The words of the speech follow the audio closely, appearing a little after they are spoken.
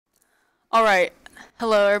Alright,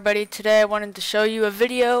 hello everybody. Today I wanted to show you a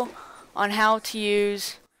video on how to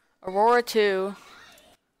use Aurora 2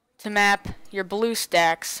 to map your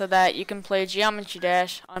Bluestacks so that you can play Geometry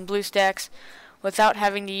Dash on Bluestacks without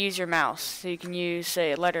having to use your mouse. So you can use,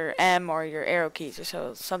 say, letter M or your arrow keys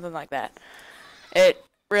or something like that. It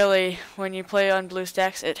really, when you play on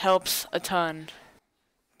Bluestacks, it helps a ton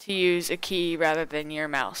to use a key rather than your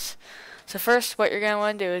mouse. So first, what you're going to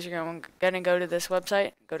want to do is you're going to go to this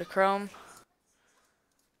website, go to Chrome.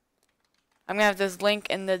 I'm going to have this link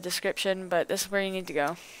in the description, but this is where you need to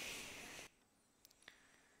go.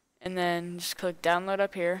 And then just click download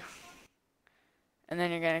up here. And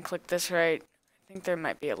then you're going to click this right. I think there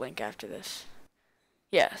might be a link after this.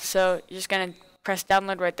 Yeah, so you're just going to press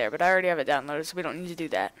download right there, but I already have it downloaded, so we don't need to do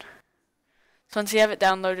that. So once you have it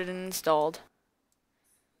downloaded and installed,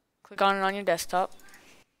 click on it on your desktop.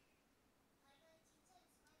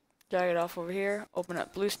 Drag it off over here, open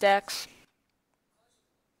up Bluestacks.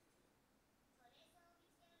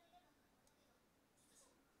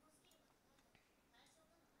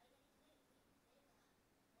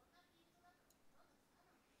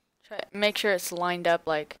 Make sure it's lined up,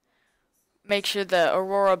 like, make sure the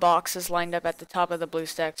Aurora box is lined up at the top of the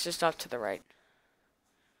Bluestacks, just off to the right.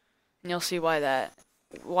 And you'll see why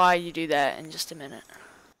you do that in just a minute.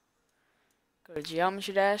 Go to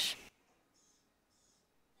Geometry Dash.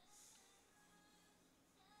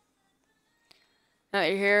 Now that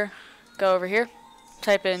you're here, go over here,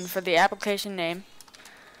 type in for the application name,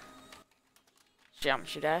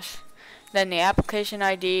 Geometry Dash. Then the application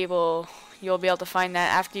ID you'll be able to find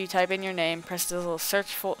that after you type in your name. Press this little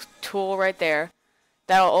search tool right there.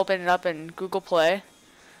 That'll open it up in Google Play.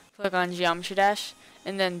 Click on Geometry Dash,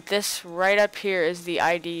 and then this right up here is the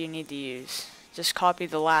ID you need to use. Just copy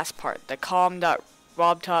the last part, the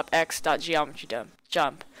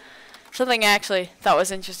com.robtopx.geometry-jump. Something I actually thought was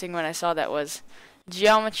interesting when I saw that was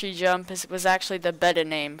Geometry Jump was actually the beta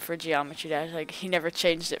name for Geometry Dash. Like, he never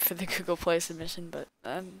changed it for the Google Play submission, but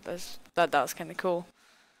I thought that was kind of cool.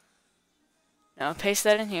 Now paste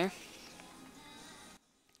that in here.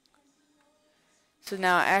 So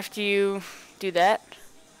now after you do that,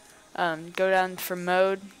 go down for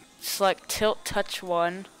mode, select tilt touch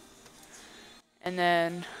 1, and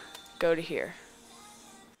then go to here.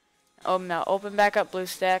 Now open back up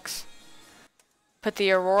Bluestacks, put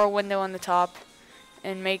the Aurora window on the top,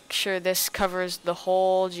 and make sure this covers the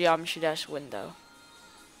whole Geometry Dash window.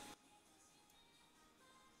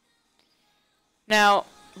 Now,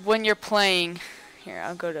 when you're playing, here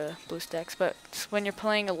I'll go to Bluestacks, but when you're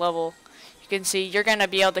playing a level, you can see you're going to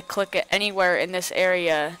be able to click it anywhere in this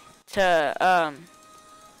area to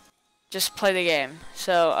just play the game.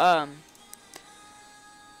 So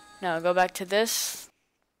now go back to this,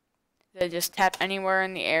 then just tap anywhere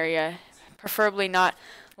in the area, preferably not,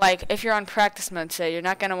 like if you're on practice mode, say, you're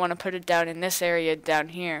not going to want to put it down in this area down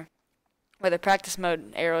here where the practice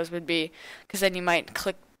mode arrows would be, because then you might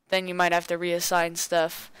have to reassign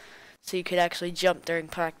stuff so you could actually jump during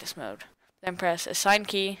practice mode. Then press assign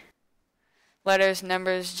key, letters,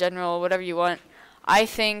 numbers, general, whatever you want. I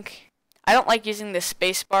don't like using the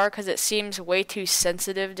space bar because it seems way too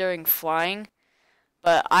sensitive during flying,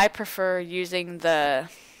 but I prefer using the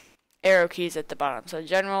arrow keys at the bottom. So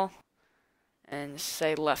general, and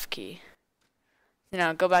say left key.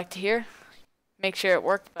 Now go back to here, make sure it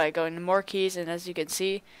worked by going to more keys, and as you can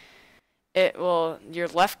see, your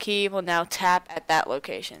left key will now tap at that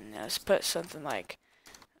location. Now let's put something like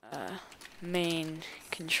main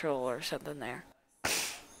control or something there.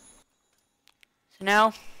 So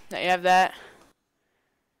now that you have that,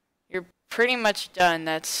 you're pretty much done.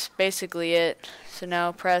 That's basically it. So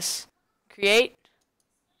now press create,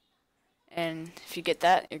 and if you get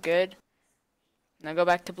that, you're good. Now go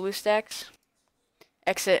back to Bluestacks,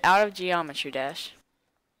 exit out of Geometry Dash,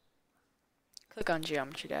 click on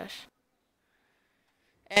Geometry Dash,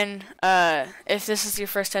 and if this is your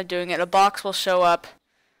first time doing it, a box will show up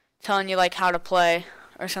telling you like how to play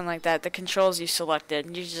or something like that, the controls you selected,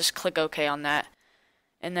 and you just click OK on that,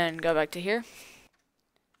 and then go back to here,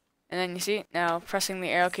 and then you see, now pressing the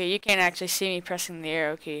arrow key, you can't actually see me pressing the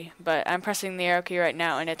arrow key, but I'm pressing the arrow key right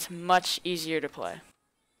now, and it's much easier to play.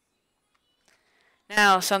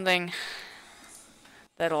 Now, something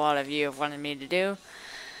that a lot of you have wanted me to do.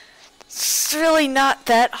 It's really not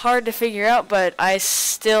that hard to figure out, but I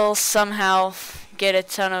still somehow get a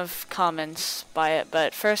ton of comments by it.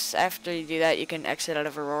 But first, after you do that, you can exit out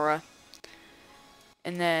of Aurora.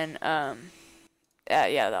 And then,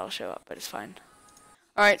 yeah, that'll show up, but it's fine.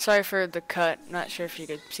 Alright, sorry for the cut. Not sure if you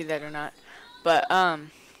could see that or not. But,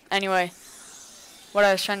 anyway, what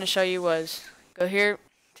I was trying to show you was, go here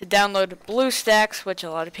to download Bluestacks, which a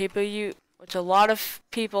lot of people which a lot of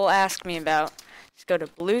people ask me about. Just go to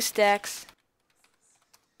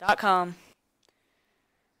Bluestacks.com.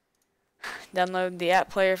 Download the app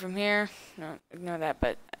player from here. No, ignore that,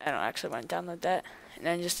 but I don't actually want to download that. And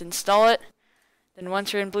then just install it. Then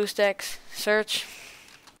once you're in Bluestacks, search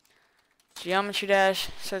Geometry Dash,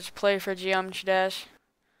 search Play for Geometry Dash.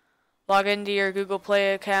 Log into your Google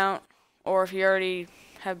Play account, or if you already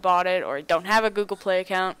have bought it or don't have a Google Play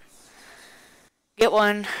account, get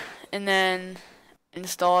one and then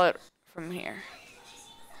install it from here.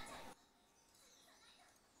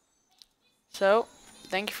 So,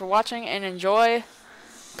 thank you for watching and enjoy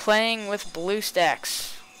playing with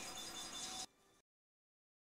Bluestacks.